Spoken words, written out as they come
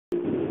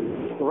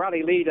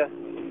rally leader.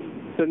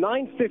 So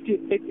 9:50.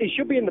 It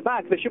should be in the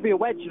back. There should be a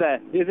wedge there.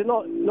 Is it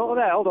not? Not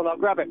there. Hold on, I'll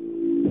grab it.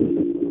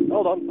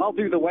 Hold on, I'll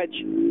do the wedge.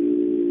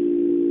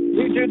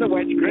 You do the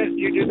wedge, Chris.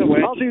 You do the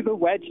wedge. I'll do the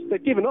wedge.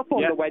 They've given up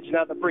on the wedge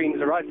now that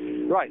Breen's arrived.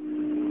 Right.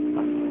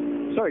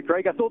 Sorry,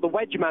 Craig. I thought the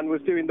wedge man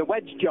was doing the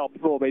wedge job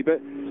for me, but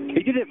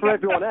he did it for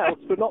everyone else,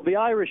 but not the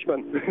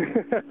Irishman.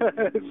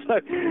 So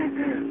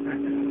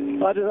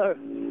I don't know.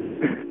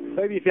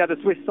 Maybe if you had a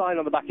Swiss sign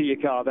on the back of your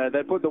car there,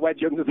 they'd put the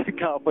wedge under the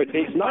car. But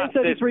it's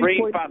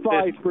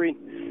 9:33.5, Breen.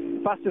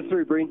 Fastest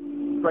through, Breen.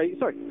 Great.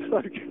 Sorry.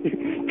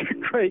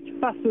 Craig,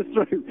 fastest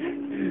through.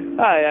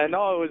 Yeah,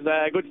 no, it was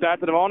a good start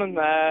to the morning.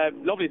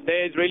 Lovely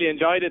stage, really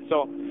enjoyed it.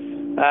 So,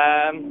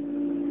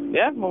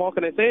 yeah, well, what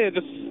can I say?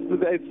 Just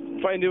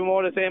try and do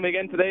more of the same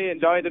again today.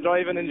 Enjoy the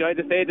driving, enjoy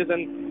the stages,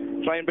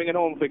 and try and bring it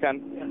home if we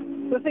can.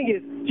 The thing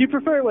is, do you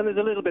prefer it when there's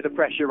a little bit of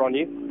pressure on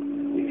you?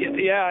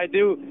 Yeah, I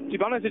do. To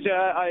be honest with you,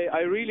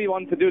 I really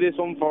want to do this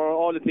one for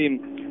all the team,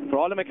 for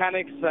all the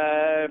mechanics,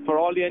 for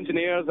all the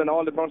engineers and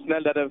all the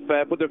personnel that have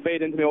put their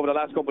faith into me over the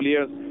last couple of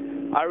years.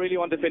 I really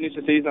want to finish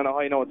the season on a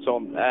high note,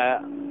 so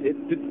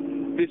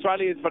this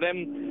rally is for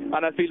them,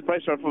 and I feel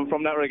pressure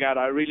from that regard.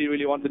 I really,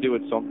 really want to do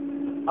it, so.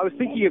 I was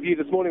thinking of you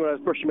this morning when I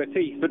was brushing my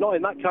teeth, but not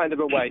in that kind of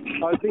a way.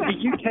 I was thinking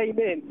you came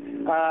in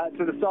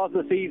to the start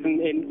of the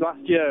season in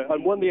last year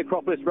and won the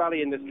Acropolis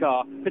Rally in this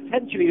car.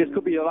 Potentially this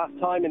could be your last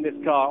time in this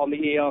car on the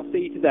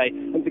ERC today,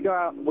 and to go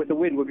out with a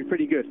win would be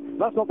pretty good.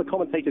 That's not the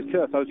commentator's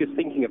curse, I was just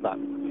thinking of that.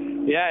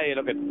 Yeah,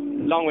 look, it's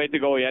a long way to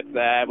go yet,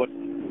 but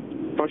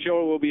for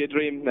sure it will be a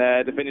dream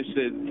to finish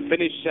the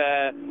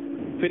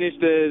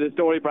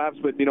story perhaps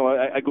with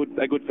a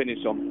good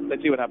finish. So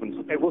let's see what happens.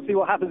 Okay, we'll see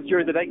what happens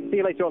during the day. See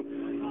you later on.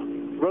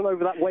 Run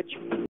over that wedge.